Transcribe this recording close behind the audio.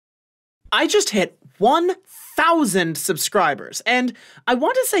I just hit 1,000 subscribers, and I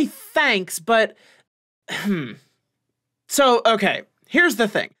want to say thanks, but So, okay, here's the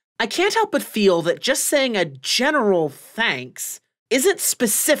thing. I can't help but feel that just saying a general thanks isn't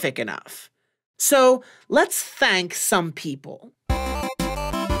specific enough. So, let's thank some people.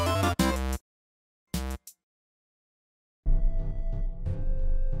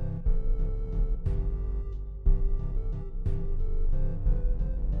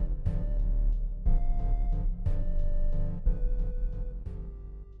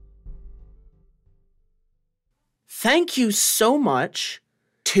 Thank you so much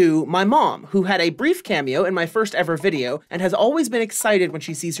to my mom, who had a brief cameo in my first ever video and has always been excited when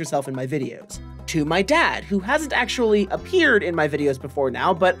she sees herself in my videos. To my dad, who hasn't actually appeared in my videos before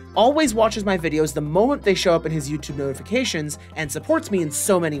now, but always watches my videos the moment they show up in his YouTube notifications and supports me in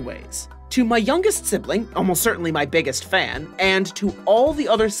so many ways. To my youngest sibling, almost certainly my biggest fan, and to all the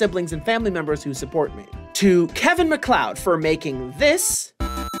other siblings and family members who support me. To Kevin MacLeod for making this,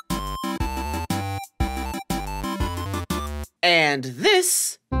 and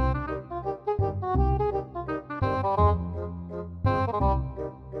this,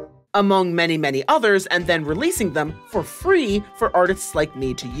 among many, many others, and then releasing them for free for artists like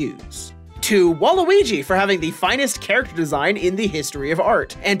me to use. To Waluigi for having the finest character design in the history of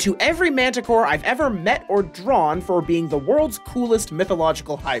art, and to every manticore I've ever met or drawn for being the world's coolest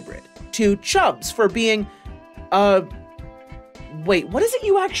mythological hybrid. To Chubbs for being, wait, what is it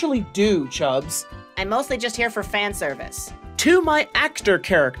you actually do, Chubbs? I'm mostly just here for fan service. To my actor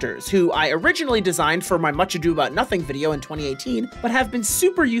characters, who I originally designed for my Much Ado About Nothing video in 2018, but have been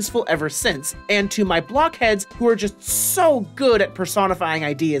super useful ever since, and to my blockheads who are just so good at personifying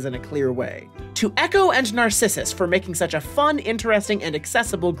ideas in a clear way. To Echo and Narcissus for making such a fun, interesting, and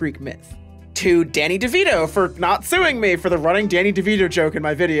accessible Greek myth. To Danny DeVito for not suing me for the running Danny DeVito joke in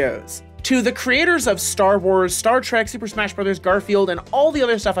my videos. To the creators of Star Wars, Star Trek, Super Smash Bros., Garfield, and all the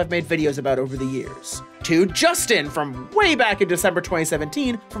other stuff I've made videos about over the years. To Justin from way back in December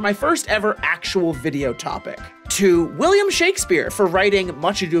 2017 for my first ever actual video topic. To William Shakespeare for writing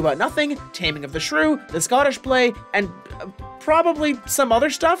Much Ado About Nothing, Taming of the Shrew, The Scottish Play, and probably some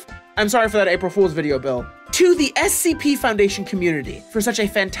other stuff. I'm sorry for that April Fool's video, Bill. To the SCP Foundation community for such a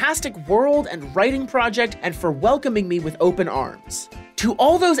fantastic world and writing project and for welcoming me with open arms. To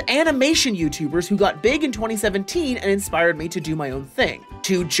all those animation YouTubers who got big in 2017 and inspired me to do my own thing.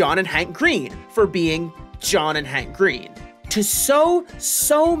 To John and Hank Green for being John and Hank Green. To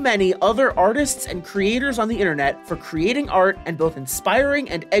so many other artists and creators on the internet for creating art and both inspiring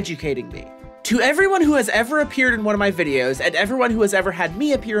and educating me. To everyone who has ever appeared in one of my videos and everyone who has ever had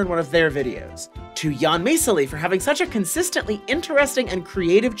me appear in one of their videos. To Jan Mesely for having such a consistently interesting and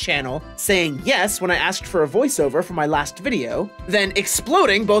creative channel, saying yes when I asked for a voiceover for my last video, then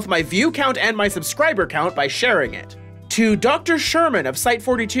exploding both my view count and my subscriber count by sharing it. To Dr. Sherman of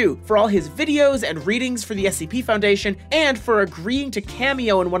Site42 for all his videos and readings for the SCP Foundation and for agreeing to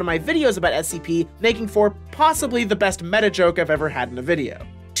cameo in one of my videos about SCP, making for possibly the best meta joke I've ever had in a video.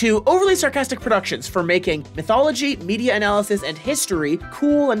 To Overly Sarcastic Productions for making mythology, media analysis, and history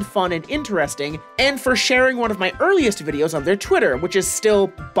cool and fun and interesting, and for sharing one of my earliest videos on their Twitter, which is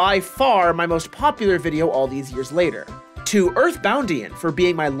still by far my most popular video all these years later. To Earthboundian for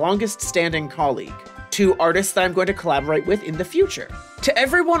being my longest standing colleague. To artists that I'm going to collaborate with in the future. To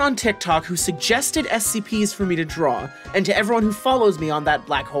everyone on TikTok who suggested SCPs for me to draw, and to everyone who follows me on that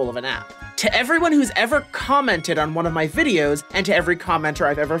black hole of an app. To everyone who's ever commented on one of my videos, and to every commenter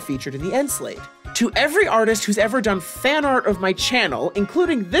I've ever featured in the end slate. To every artist who's ever done fan art of my channel,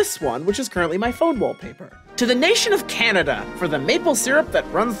 including this one, which is currently my phone wallpaper. To the nation of Canada for the maple syrup that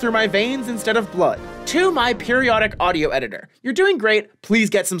runs through my veins instead of blood. To my periodic audio editor, you're doing great, please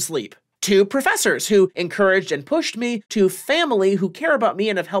get some sleep. To professors who encouraged and pushed me, to family who care about me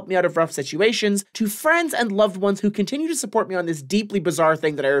and have helped me out of rough situations, to friends and loved ones who continue to support me on this deeply bizarre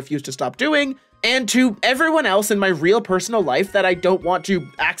thing that I refuse to stop doing, and to everyone else in my real personal life that I don't want to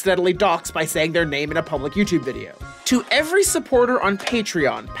accidentally dox by saying their name in a public YouTube video. To every supporter on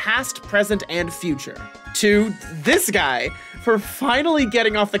Patreon, past, present, and future. To this guy for finally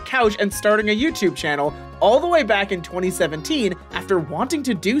getting off the couch and starting a YouTube channel all the way back in 2017 after wanting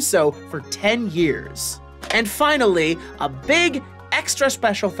to do so for 10 years. And finally, a big, extra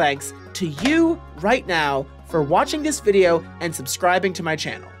special thanks to you right now for watching this video and subscribing to my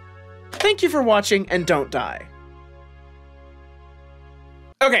channel. Thank you for watching and don't die.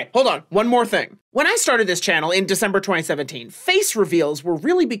 Okay, hold on, one more thing. When I started this channel in December 2017, face reveals were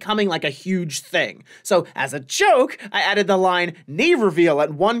really becoming like a huge thing. So as a joke, I added the line knee reveal at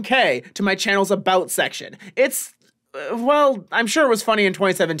 1K to my channel's about section. It's Well, I'm sure it was funny in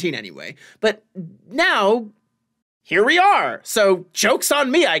 2017 anyway. But now, here we are. So, joke's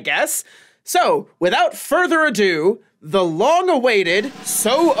on me, I guess. So, without further ado, the long-awaited,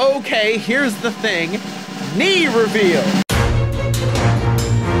 so okay, here's the thing, knee reveal.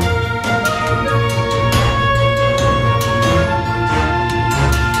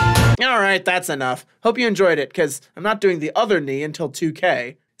 Alright, that's enough. Hope you enjoyed it, because I'm not doing the other knee until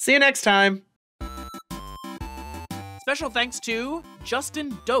 2K. See you next time! Special thanks to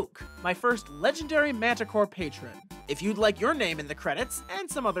Justin Doak, my first legendary Manticore patron. If you'd like your name in the credits, and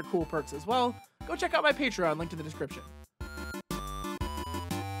some other cool perks as well, go check out my Patreon, linked in the description.